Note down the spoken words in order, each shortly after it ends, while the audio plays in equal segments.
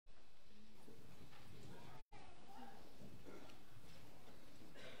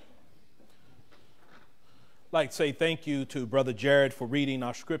I'd like to say thank you to Brother Jared for reading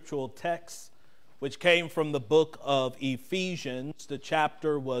our scriptural text, which came from the book of Ephesians. The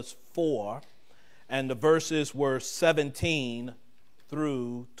chapter was 4, and the verses were 17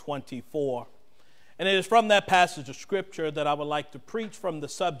 through 24. And it is from that passage of scripture that I would like to preach from the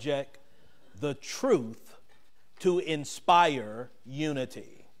subject, the truth to inspire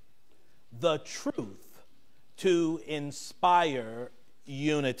unity. The truth to inspire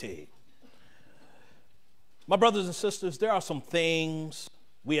unity. My brothers and sisters, there are some things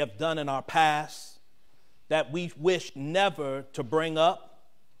we have done in our past that we wish never to bring up,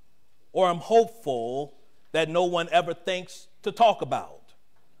 or I'm hopeful that no one ever thinks to talk about,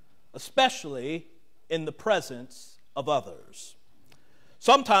 especially in the presence of others.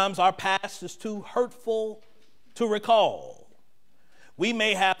 Sometimes our past is too hurtful to recall. We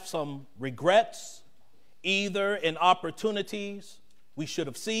may have some regrets, either in opportunities we should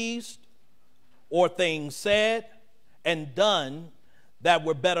have seized, or things said and done that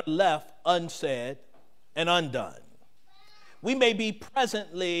were better left unsaid and undone. We may be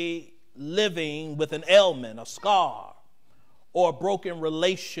presently living with an ailment, a scar, or a broken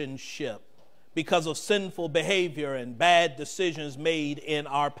relationship because of sinful behavior and bad decisions made in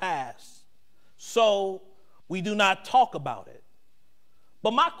our past. So we do not talk about it.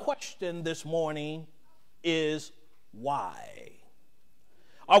 But my question this morning is why?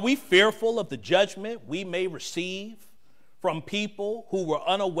 Are we fearful of the judgment we may receive from people who were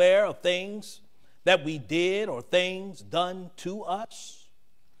unaware of things that we did or things done to us?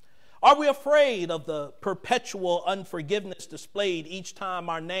 Are we afraid of the perpetual unforgiveness displayed each time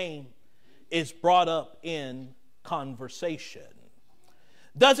our name is brought up in conversation?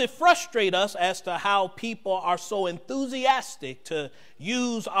 Does it frustrate us as to how people are so enthusiastic to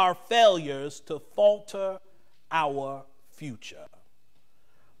use our failures to falter our future?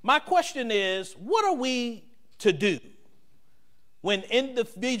 My question is, what are we to do when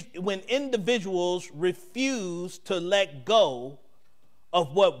individuals refuse to let go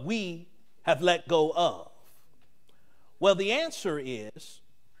of what we have let go of? Well, the answer is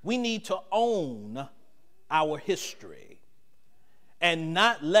we need to own our history and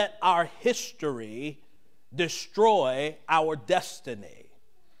not let our history destroy our destiny,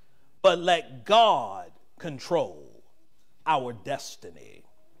 but let God control our destiny.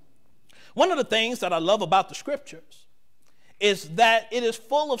 One of the things that I love about the scriptures is that it is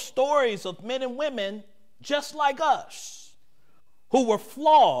full of stories of men and women just like us who were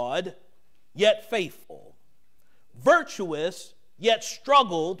flawed yet faithful, virtuous yet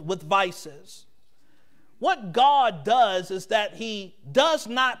struggled with vices. What God does is that he does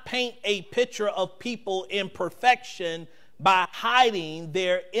not paint a picture of people in perfection by hiding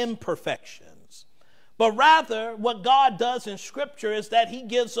their imperfections. But rather, what God does in Scripture is that he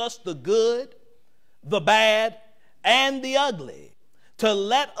gives us the good, the bad, and the ugly to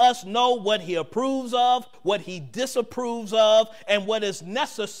let us know what he approves of, what he disapproves of, and what is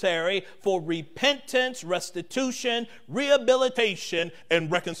necessary for repentance, restitution, rehabilitation,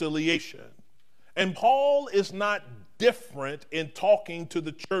 and reconciliation. And Paul is not different in talking to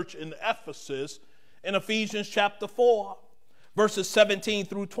the church in Ephesus in Ephesians chapter 4, verses 17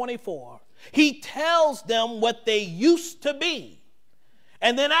 through 24. He tells them what they used to be.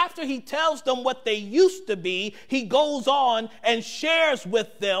 And then after he tells them what they used to be, he goes on and shares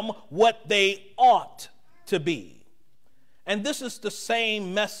with them what they ought to be. And this is the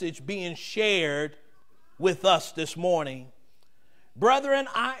same message being shared with us this morning. Brethren,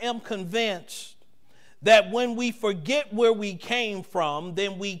 I am convinced that when we forget where we came from,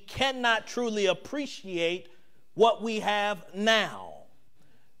 then we cannot truly appreciate what we have now,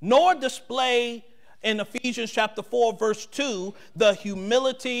 nor display in Ephesians chapter 4, verse 2, the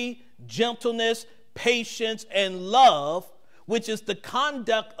humility, gentleness, patience, and love, which is the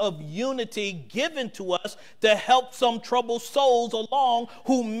conduct of unity given to us to help some troubled souls along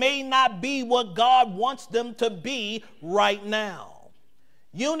who may not be what God wants them to be right now.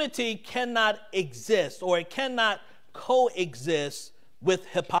 Unity cannot exist, or it cannot coexist with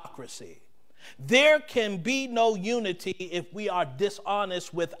hypocrisy. There can be no unity if we are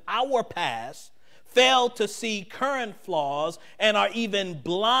dishonest with our past, fail to see current flaws, and are even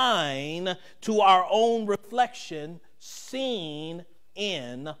blind to our own reflection seen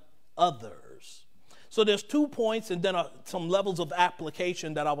in others. So there's 2 points and then some levels of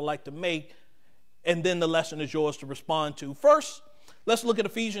application that I would like to make, and then the lesson is yours to respond to. First, let's look at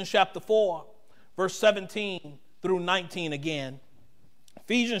Ephesians chapter 4, verse 17 through 19 again.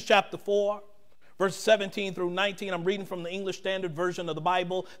 Ephesians chapter 4, verse 17 through 19. I'm reading from the English Standard Version of the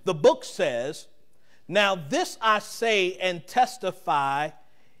Bible. The book says, "Now this I say and testify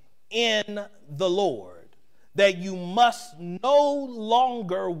in the Lord, that you must no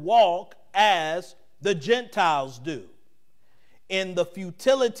longer walk as the Gentiles do, in the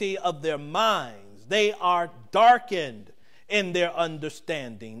futility of their minds. They are darkened in their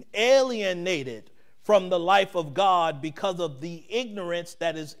understanding, alienated from the life of God because of the ignorance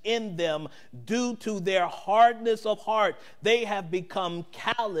that is in them due to their hardness of heart. They have become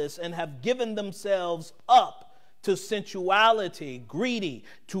callous and have given themselves up to sensuality, greedy,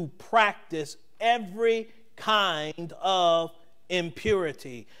 to practice every kind of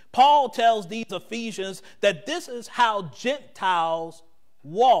impurity. Paul tells these Ephesians that this is how Gentiles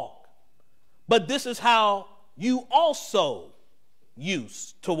walk, but this is how you also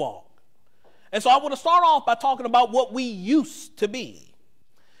used to walk. And so I want to start off by talking about what we used to be.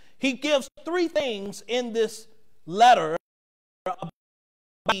 He gives three things in this letter about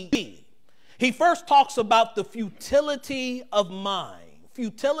be. He first talks about the futility of mind.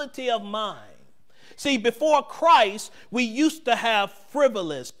 Futility of mind. See, before Christ, we used to have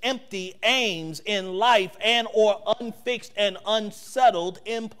frivolous, empty aims in life and or unfixed and unsettled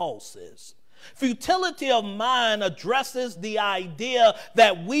impulses. Futility of mind addresses the idea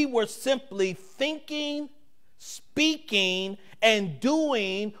that we were simply thinking, speaking, and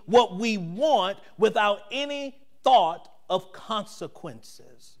doing what we want without any thought of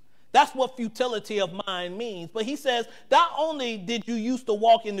consequences. That's what futility of mind means. But he says, not only did you used to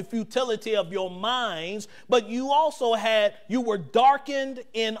walk in the futility of your minds, but you were darkened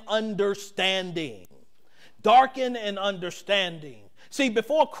in understanding. Darkened in understanding. See,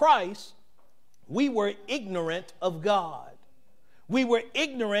 before Christ, we were ignorant of God. We were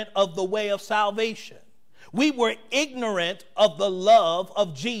ignorant of the way of salvation. We were ignorant of the love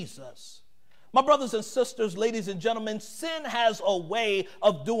of Jesus. My brothers and sisters, ladies and gentlemen, sin has a way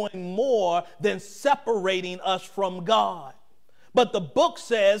of doing more than separating us from God. But the book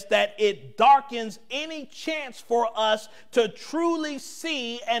says that it darkens any chance for us to truly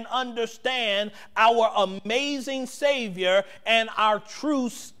see and understand our amazing Savior and our true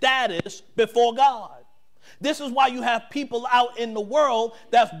status before God. This is why you have people out in the world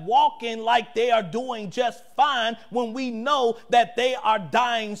that's walking like they are doing just fine when we know that they are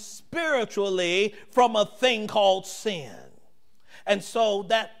dying spiritually from a thing called sin. And so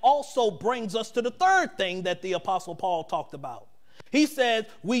that also brings us to the third thing that the Apostle Paul talked about. He said,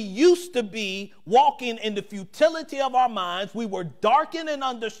 we used to be walking in the futility of our minds. We were darkened in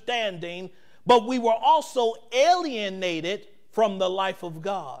understanding, but we were also alienated from the life of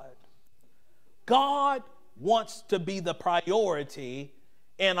God. God wants to be the priority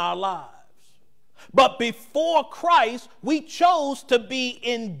in our lives. But before Christ, we chose to be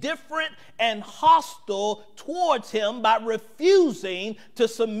indifferent and hostile towards him by refusing to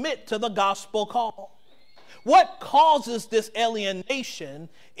submit to the gospel call. What causes this alienation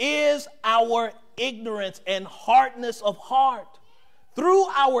is our ignorance and hardness of heart. Through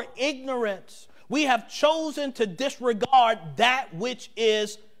our ignorance, we have chosen to disregard that which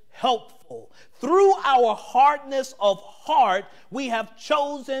is helpful. Through our hardness of heart, we have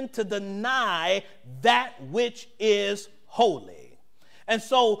chosen to deny that which is holy. And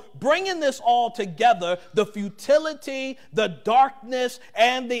so bringing this all together, the futility, the darkness,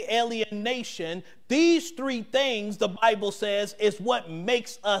 and the alienation, these three things, the Bible says, is what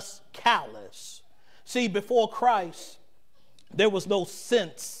makes us callous. See, before Christ, there was no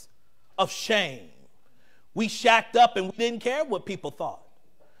sense of shame. We shacked up and we didn't care what people thought.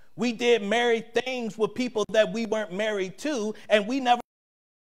 We did married things with people that we weren't married to, and we never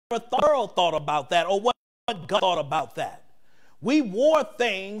thought about that or what God thought about that. We wore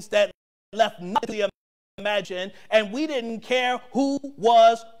things that left nothing to imagine, and we didn't care who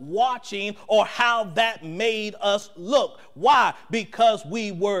was watching or how that made us look. Why? Because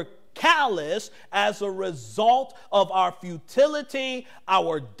we were callous as a result of our futility,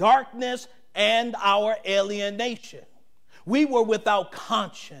 our darkness, and our alienation. We were without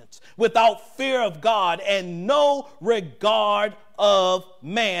conscience, without fear of God, and no regard of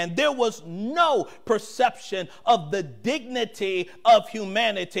man. There was no perception of the dignity of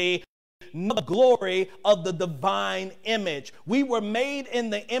humanity, no glory of the divine image. We were made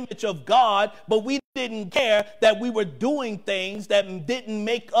in the image of God, but we didn't care that we were doing things that didn't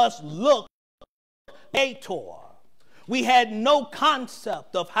make us look creator. We had no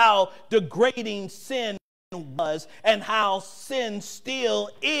concept of how degrading sin was and how sin still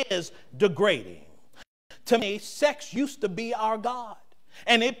is degrading. To me, sex used to be our God,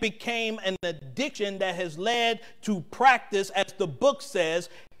 and it became an addiction that has led to practice, as the book says,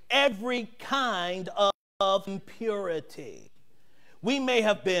 every kind of impurity. We may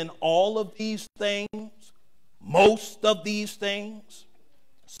have been all of these things, most of these things,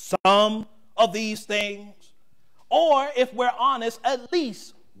 some of these things, or if we're honest, at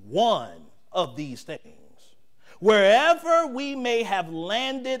least one of these things. Wherever we may have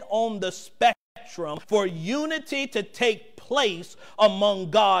landed on the spectrum for unity to take place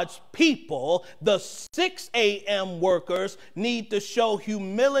among God's people, the 6 a.m. workers need to show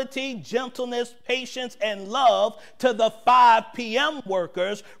humility, gentleness, patience, and love to the 5 p.m.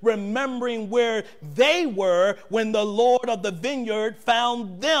 workers, remembering where they were when the Lord of the vineyard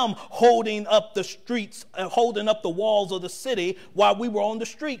found them holding up the streets, holding up the walls of the city while we were on the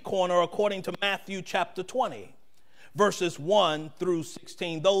street corner, according to Matthew chapter 20. Verses 1 through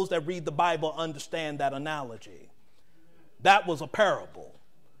 16. Those that read the Bible understand that analogy. That was a parable.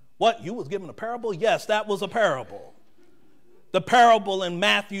 What? You was given a parable? Yes, that was a parable. The parable in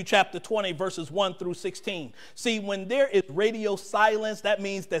Matthew chapter 20, verses 1 through 16. See, when there is radio silence, that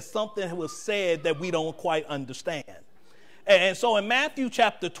means that something was said that we don't quite understand. And so in Matthew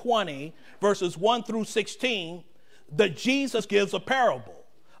chapter 20, verses 1 through 16, Jesus gives a parable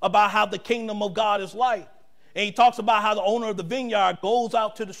about how the kingdom of God is like. And he talks about how the owner of the vineyard goes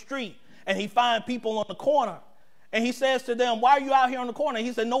out to the street and he finds people on the corner. And he says to them, why are you out here on the corner?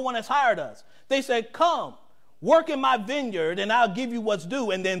 He said, no one has hired us. They said, come, work in my vineyard and I'll give you what's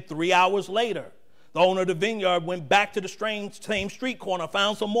due. And then 3 hours later, the owner of the vineyard went back to the same street corner,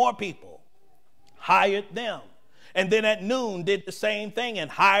 found some more people, hired them. And then at noon did the same thing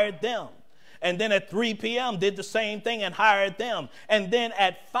and hired them. And then at 3 p.m. did the same thing and hired them. And then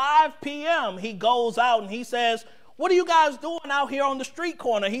at 5 p.m. he goes out and he says, what are you guys doing out here on the street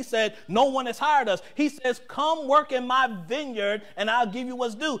corner? He said, no one has hired us. He says, come work in my vineyard and I'll give you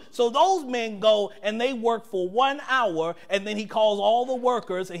what's due. So those men go and they work for 1 hour, and then he calls all the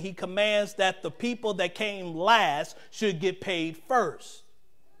workers and he commands that the people that came last should get paid first.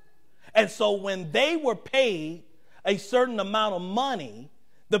 And so when they were paid a certain amount of money,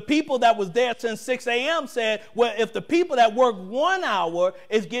 the people that was there since 6 a.m. said, well, if the people that work 1 hour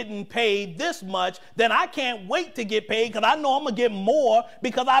is getting paid this much, then I can't wait to get paid because I know I'm going to get more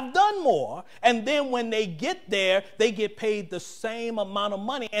because I've done more. And then when they get there, they get paid the same amount of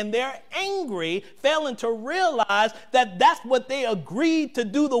money. And they're angry, failing to realize that that's what they agreed to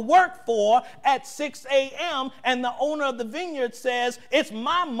do the work for at 6 a.m. And the owner of the vineyard says, it's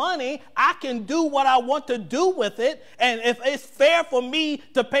my money. I can do what I want to do with it. And if it's fair for me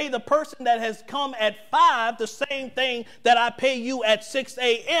to pay the person that has come at 5 the same thing that I pay you at 6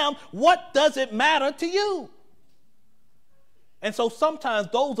 a.m., what does it matter to you? And so sometimes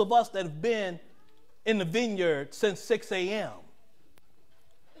those of us that have been in the vineyard since 6 a.m.,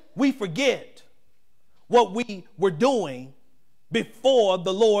 we forget what we were doing before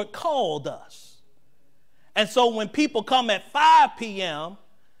the Lord called us. And so when people come at 5 p.m.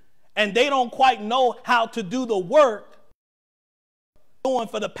 and they don't quite know how to do the work doing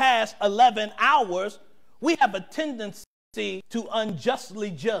for the past 11 hours, we have a tendency to unjustly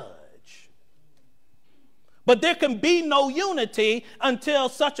judge. But there can be no unity until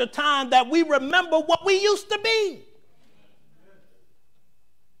such a time that we remember what we used to be.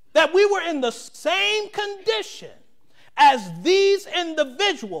 That we were in the same condition as these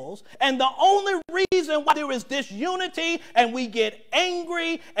individuals, and the only reason why there is disunity and we get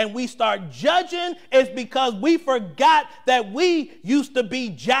angry and we start judging is because we forgot that we used to be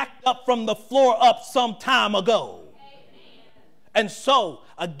jacked up from the floor up some time ago. Amen. And so,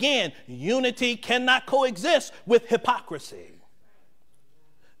 again, unity cannot coexist with hypocrisy.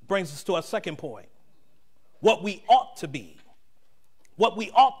 Brings us to our second point. What we ought to be. What we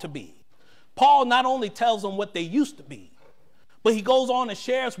ought to be. Paul not only tells them what they used to be, but he goes on and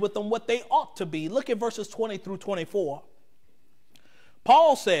shares with them what they ought to be. Look at verses 20 through 24.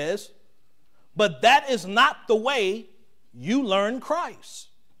 Paul says, but that is not the way you learn Christ,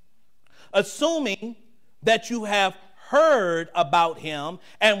 assuming that you have heard about him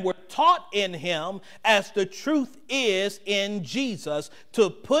and were taught in him as the truth is in Jesus, to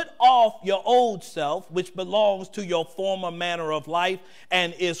put off your old self, which belongs to your former manner of life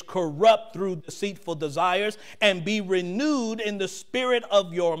and is corrupt through deceitful desires, and be renewed in the spirit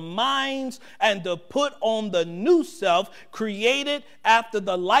of your minds, and to put on the new self, created after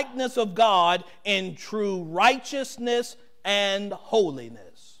the likeness of God in true righteousness and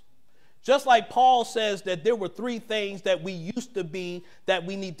holiness. Just like Paul says that there were 3 things that we used to be that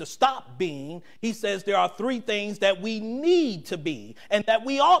we need to stop being, he says there are 3 things that we need to be and that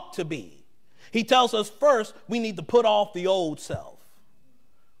we ought to be. He tells us first we need to put off the old self.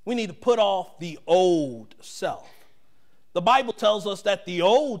 We need to put off the old self. The Bible tells us that the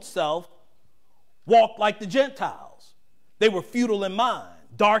old self walked like the Gentiles. They were futile in mind,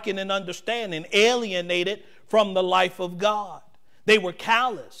 darkened in understanding, alienated from the life of God. They were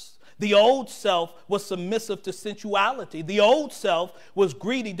callous. The old self was submissive to sensuality. The old self was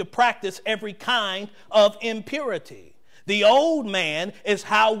greedy to practice every kind of impurity. The old man is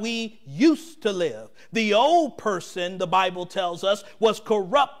how we used to live. The old person, the Bible tells us, was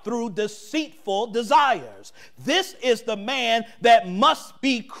corrupt through deceitful desires. This is the man that must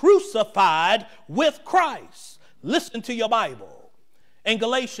be crucified with Christ. Listen to your Bible. In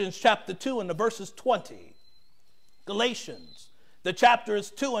Galatians chapter 2 and the verses 20. Galatians, the chapter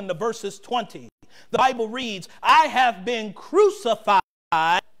is 2 and the verses 20. The Bible reads, I have been crucified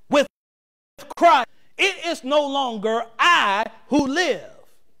with Christ. It is no longer I who live,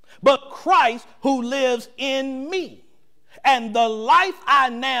 but Christ who lives in me. And the life I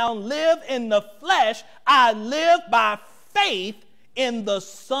now live in the flesh, I live by faith in the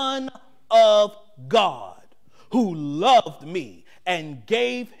Son of God, who loved me and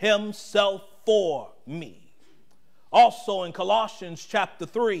gave himself for me. Also in Colossians chapter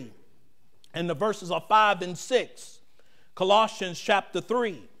 3, and the verses are 5 and 6. Colossians chapter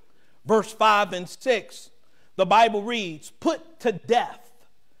 3. Verse 5 and 6, the Bible reads, put to death,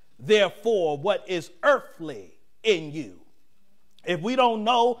 therefore, what is earthly in you. If we don't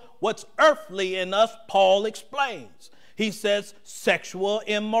know what's earthly in us, Paul explains. He says sexual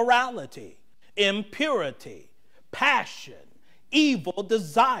immorality, impurity, passion, evil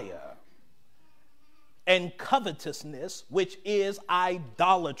desire, and covetousness, which is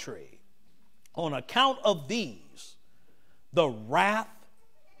idolatry. On account of these, the wrath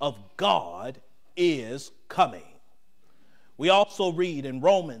of God is coming. We also read in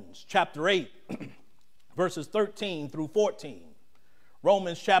Romans chapter 8, verses 13 through 14.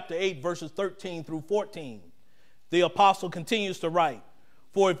 Romans chapter 8, verses 13 through 14. The apostle continues to write,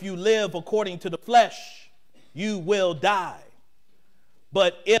 for if you live according to the flesh, you will die.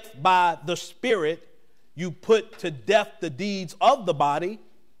 But if by the Spirit you put to death the deeds of the body,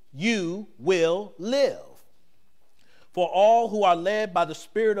 you will live. For all who are led by the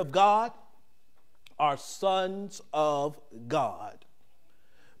Spirit of God are sons of God.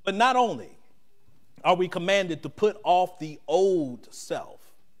 But not only are we commanded to put off the old self,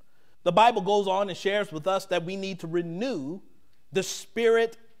 the Bible goes on and shares with us that we need to renew the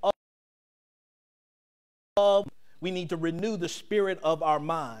spirit of our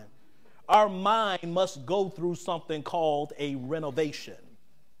mind. Our mind must go through something called a renovation.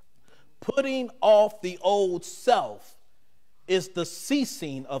 Putting off the old self is the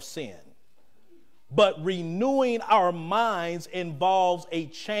ceasing of sin. But renewing our minds involves a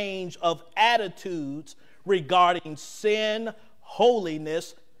change of attitudes regarding sin,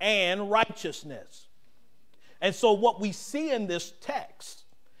 holiness, and righteousness. And so what we see in this text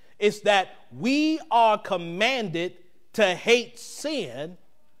is that we are commanded to hate sin,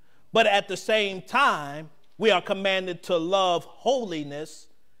 but at the same time, we are commanded to love holiness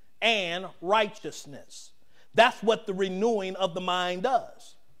and righteousness. That's what the renewing of the mind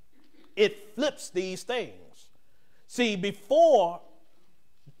does. It flips these things. See, before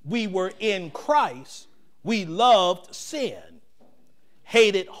we were in Christ, we loved sin,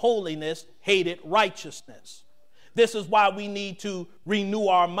 hated holiness, hated righteousness. This is why we need to renew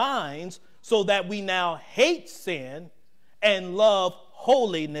our minds so that we now hate sin and love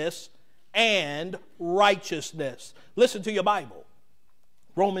holiness and righteousness. Listen to your Bible.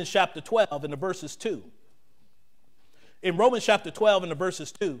 Romans chapter 12 and the verses 2. In Romans chapter 12 and the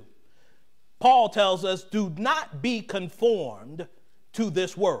verses 2, Paul tells us, do not be conformed to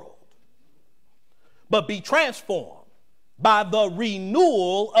this world, but be transformed by the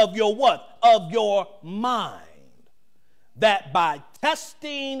renewal of your what? Of your mind, that by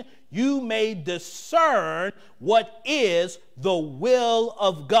testing you may discern what is the will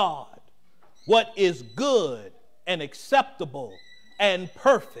of God, what is good and acceptable and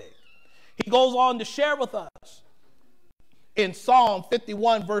perfect. He goes on to share with us in Psalm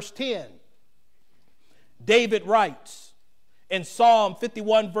 51 verse 10. David writes in Psalm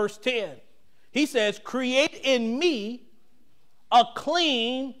 51 verse 10, he says, create in me a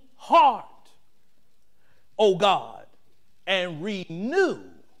clean heart, O God, and renew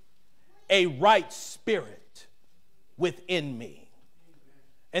a right spirit within me.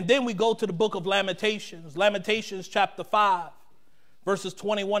 And then we go to the book of Lamentations, Lamentations chapter 5, verses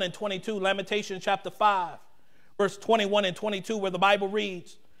 21 and 22, Lamentations chapter 5, verse 21 and 22, where the Bible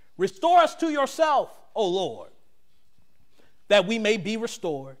reads, restore us to yourself, O Lord, that we may be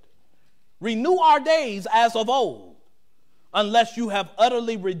restored. Renew our days as of old, unless you have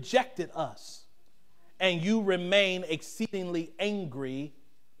utterly rejected us and you remain exceedingly angry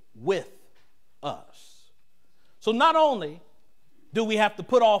with us. So not only do we have to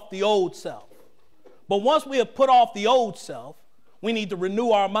put off the old self, but once we have put off the old self, we need to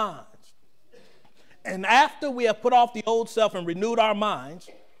renew our minds. And after we have put off the old self and renewed our minds,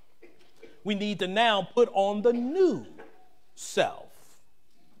 we need to now put on the new self.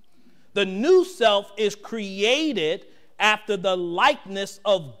 The new self is created after the likeness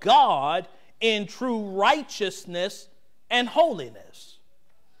of God in true righteousness and holiness.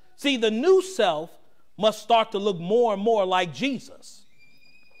 See, the new self must start to look more and more like Jesus.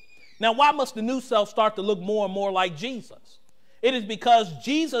 Now, why must the new self start to look more and more like Jesus? It is because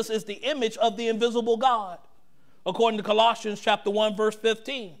Jesus is the image of the invisible God, according to Colossians chapter 1, verse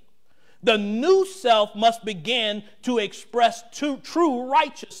 15. The new self must begin to express true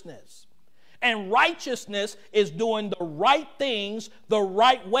righteousness. And righteousness is doing the right things the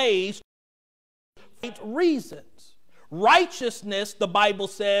right ways, right reasons. Righteousness, the Bible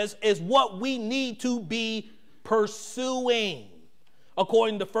says, is what we need to be pursuing,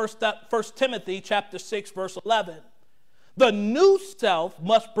 according to 1 Timothy chapter 6, verse 11. The new self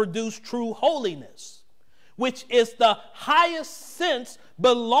must produce true holiness, which is the highest sense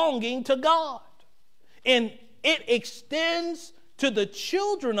belonging to God. And it extends to the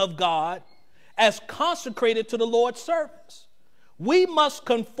children of God as consecrated to the Lord's service. We must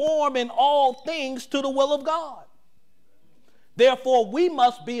conform in all things to the will of God. Therefore, we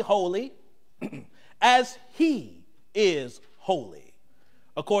must be holy as he is holy,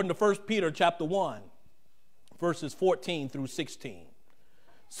 according to 1 Peter chapter 1, verses 14 through 16.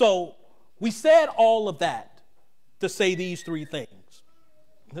 So we said all of that to say these three things.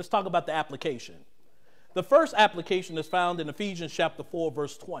 Let's talk about the application. The first application is found in Ephesians chapter 4,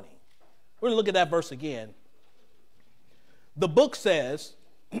 verse 20. We're going to look at that verse again. The book says,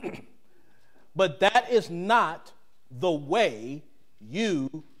 but that is not the way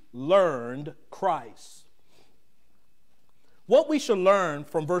you learned Christ. What we should learn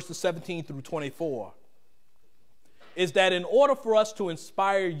from verses 17 through 24 is that in order for us to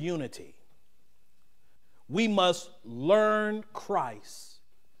inspire unity, we must learn Christ.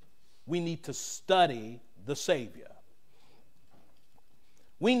 We need to study the Savior.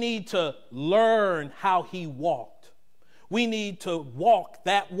 We need to learn how he walked. We need to walk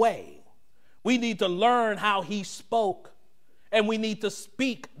that way. We need to learn how he spoke, and we need to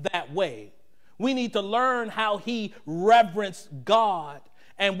speak that way. We need to learn how he reverenced God,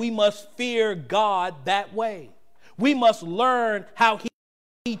 and we must fear God that way. We must learn how he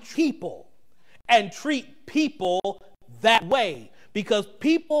treats people and treat people that way, because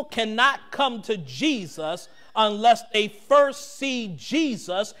people cannot come to Jesus unless they first see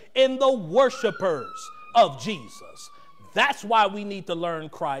Jesus in the worshipers of Jesus. That's why we need to learn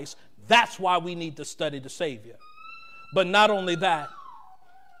Christ. That's why we need to study the Savior. But not only that,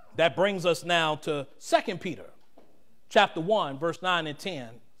 that brings us now to 2 Peter chapter 1, verse 9 and 10.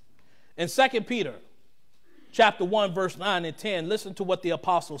 In 2 Peter chapter 1, verse 9 and 10, listen to what the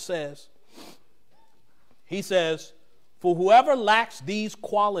apostle says. He says, for whoever lacks these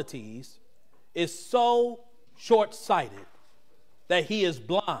qualities is so short-sighted that he is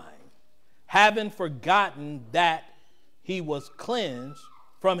blind, having forgotten that he was cleansed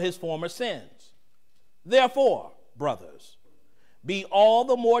from his former sins. Therefore, brothers, be all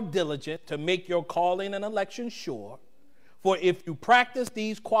the more diligent to make your calling and election sure, for if you practice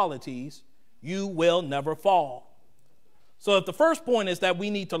these qualities, you will never fall. So if the first point is that we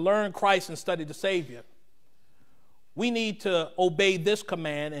need to learn Christ and study the Savior, we need to obey this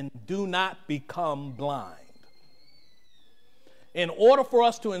command and do not become blind. In order for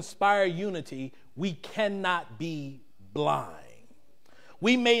us to inspire unity, we cannot be blind.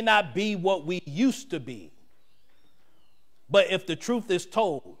 We may not be what we used to be, but if the truth is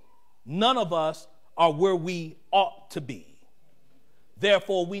told, none of us are where we ought to be.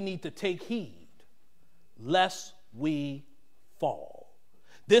 Therefore, we need to take heed lest we fall.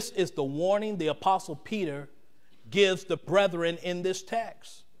 This is the warning the Apostle Peter gives the brethren in this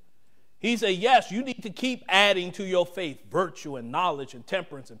text. He said, yes, you need to keep adding to your faith virtue and knowledge and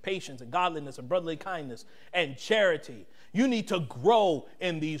temperance and patience and godliness and brotherly kindness and charity. You need to grow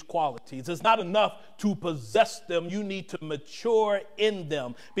in these qualities. It's not enough to possess them. You need to mature in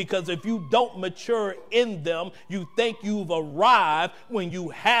them, because if you don't mature in them, you think you've arrived when you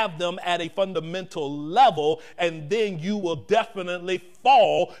have them at a fundamental level, and then you will definitely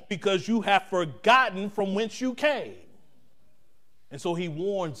fall because you have forgotten from whence you came. And so he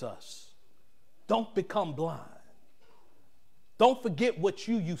warns us. Don't become blind. Don't forget what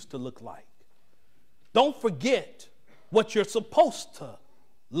you used to look like. Don't forget what you're supposed to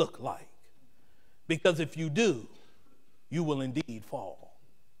look like. Because if you do, you will indeed fall.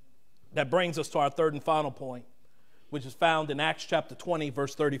 That brings us to our third and final point, which is found in Acts chapter 20,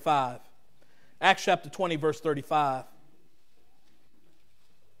 verse 35. Acts chapter 20, verse 35.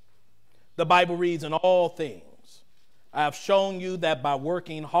 The Bible reads, in all things, I have shown you that by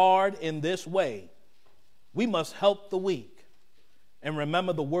working hard in this way, we must help the weak and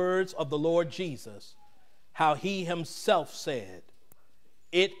remember the words of the Lord Jesus, how he himself said,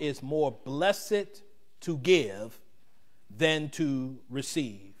 it is more blessed to give than to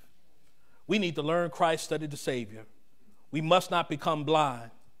receive. We need to learn Christ, study the Savior. We must not become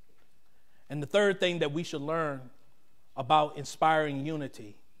blind. And the third thing that we should learn about inspiring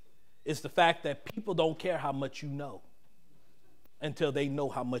unity is the fact that people don't care how much you know until they know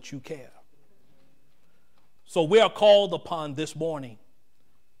how much you care. So we are called upon this morning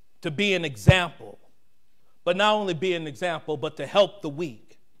to be an example, but not only be an example, but to help the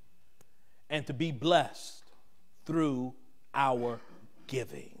weak and to be blessed through our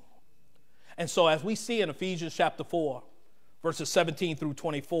giving. And so as we see in Ephesians chapter 4, verses 17 through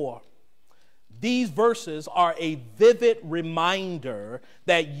 24, these verses are a vivid reminder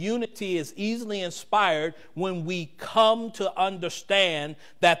that unity is easily inspired when we come to understand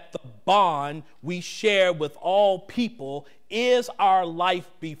that the bond we share with all people is our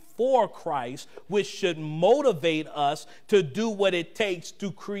life before Christ, which should motivate us to do what it takes to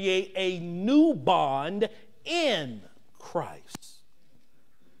create a new bond in Christ.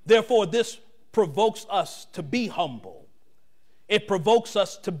 Therefore, this provokes us to be humble. It provokes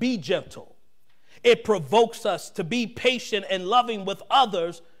us to be gentle. It provokes us to be patient and loving with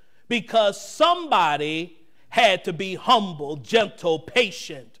others because somebody had to be humble, gentle,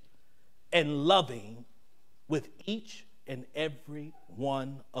 patient, and loving with each and every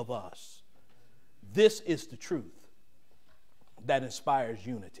one of us. This is the truth that inspires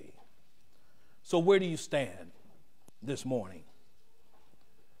unity. So where do you stand this morning?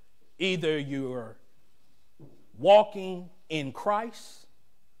 Either you're walking in Christ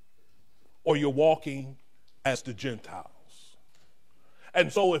or you're walking as the Gentiles.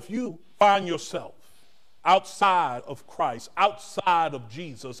 And so if you find yourself outside of Christ, outside of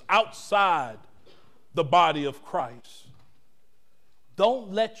Jesus, outside the body of Christ,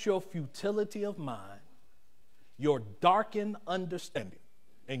 don't let your futility of mind, your darkened understanding,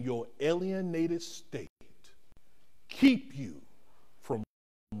 and your alienated state keep you from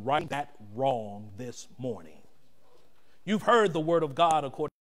righting that wrong this morning. You've heard the word of God according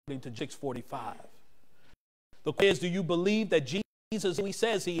to 6:45. The question is, do you believe that Jesus is who he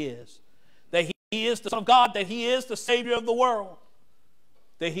says he is? That he is the Son of God, that he is the Savior of the world,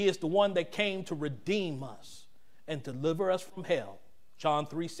 that he is the one that came to redeem us and deliver us from hell. John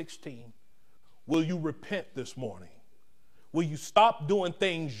 3:16. Will you repent this morning? Will you stop doing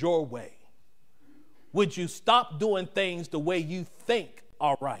things your way? Would you stop doing things the way you think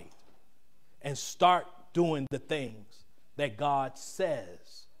are right and start doing the things that God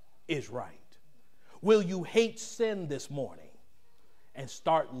says is right? Will you hate sin this morning and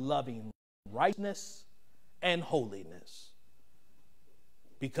start loving righteousness and holiness?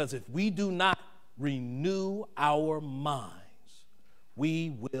 Because if we do not renew our minds, we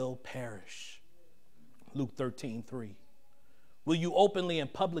will perish. Luke 13:3. Will you openly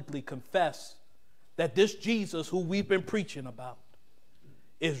and publicly confess that this Jesus who we've been preaching about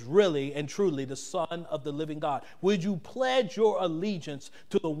is really and truly the Son of the living God? Would you pledge your allegiance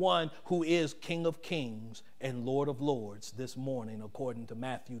to the one who is King of Kings and Lord of Lords this morning, according to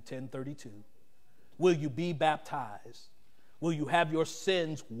Matthew 10:32? Will you be baptized? Will you have your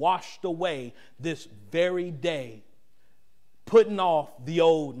sins washed away this very day, putting off the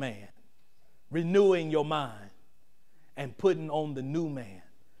old man, renewing your mind, and putting on the new man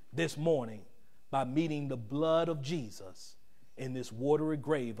this morning by meeting the blood of Jesus in this watery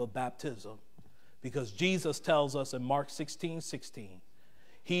grave of baptism? Because Jesus tells us in Mark 16:16,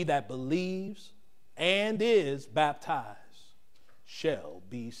 he that believes and is baptized shall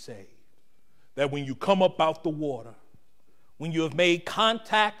be saved. That when you come up out the water, when you have made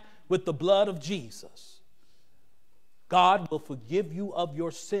contact with the blood of Jesus, God will forgive you of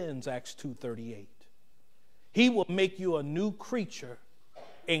your sins, Acts 2:38. He will make you a new creature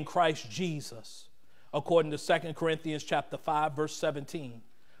in Christ Jesus, according to 2 Corinthians chapter 5, verse 17.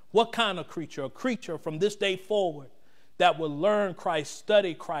 What kind of creature? A creature from this day forward that will learn Christ,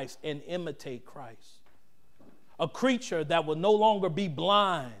 study Christ, and imitate Christ. A creature that will no longer be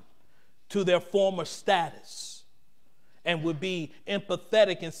blind to their former status and would be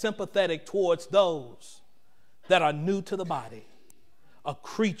empathetic and sympathetic towards those that are new to the body. A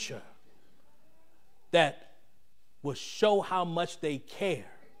creature that will show how much they care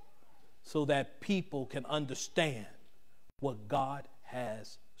so that people can understand what God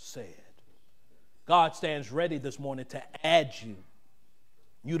has said. God stands ready this morning to add you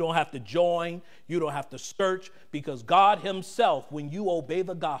You don't have to join. You don't have to search, because God himself, when you obey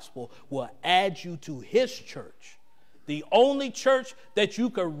the gospel, will add you to his church, the only church that you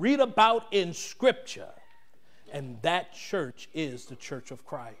can read about in Scripture. And that church is the church of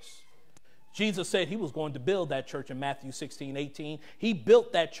Christ. Jesus said he was going to build that church in Matthew 16:18. He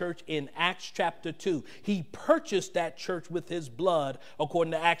built that church in Acts chapter 2. He purchased that church with his blood,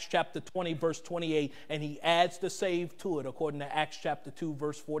 according to Acts chapter 20, verse 28. And he adds the saved to it, according to Acts chapter 2,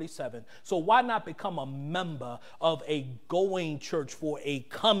 verse 47. So why not become a member of a going church for a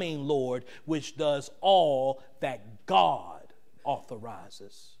coming Lord, which does all that God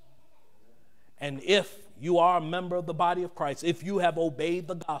authorizes? And if you are a member of the body of Christ, if you have obeyed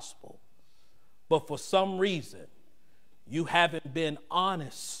the gospel, but for some reason you haven't been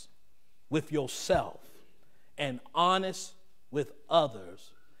honest with yourself and honest with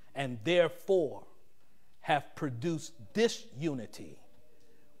others, and therefore have produced disunity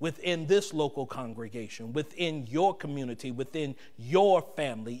within this local congregation, within your community, within your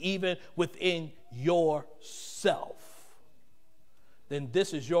family, even within yourself, then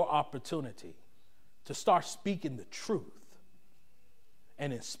this is your opportunity to start speaking the truth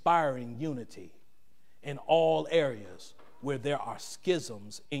and inspiring unity in all areas where there are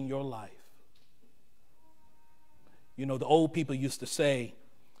schisms in your life. You know, the old people used to say,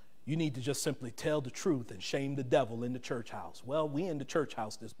 you need to just simply tell the truth and shame the devil in the church house. Well, we in the church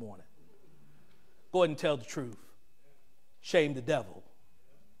house this morning. Go ahead and tell the truth. Shame the devil.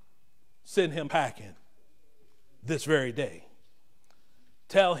 Send him packing this very day.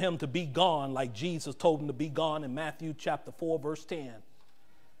 Tell him to be gone like Jesus told him to be gone in Matthew chapter 4, verse 10.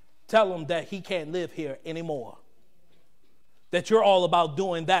 Tell him that he can't live here anymore. That you're all about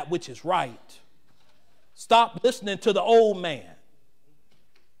doing that which is right. Stop listening to the old man.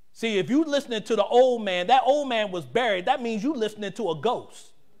 See, if you're listening to the old man, that old man was buried. That means you're listening to a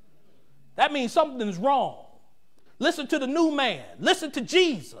ghost. That means something's wrong. Listen to the new man. Listen to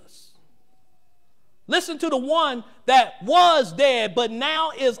Jesus. Listen to the one that was dead but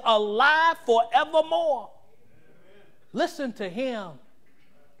now is alive forevermore. Listen to him.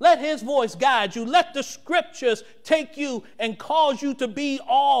 Let his voice guide you. Let the scriptures take you and cause you to be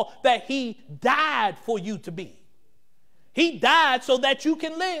all that he died for you to be. He died so that you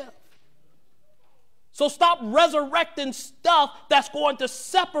can live. So stop resurrecting stuff that's going to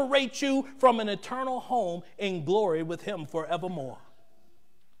separate you from an eternal home in glory with him forevermore.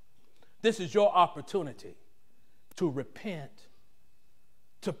 This is your opportunity to repent,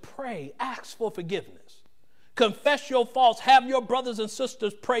 to pray, ask for forgiveness. Confess your faults. Have your brothers and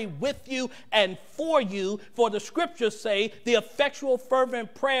sisters pray with you and for you. For the scriptures say, the effectual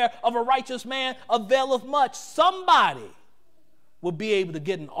fervent prayer of a righteous man availeth much. Somebody will be able to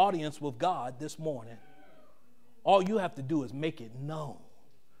get an audience with God this morning. All you have to do is make it known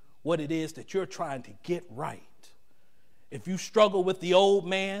what it is that you're trying to get right. If you struggle with the old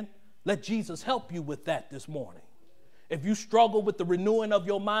man, let Jesus help you with that this morning. If you struggle with the renewing of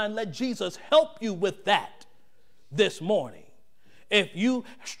your mind, let Jesus help you with that this morning. If you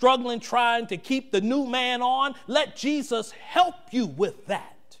struggling trying to keep the new man on, let Jesus help you with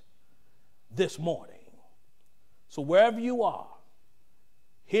that this morning. So wherever you are,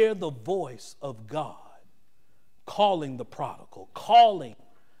 hear the voice of God calling the prodigal, calling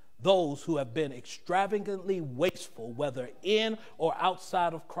those who have been extravagantly wasteful, whether in or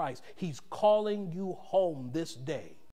outside of Christ. He's calling you home this day.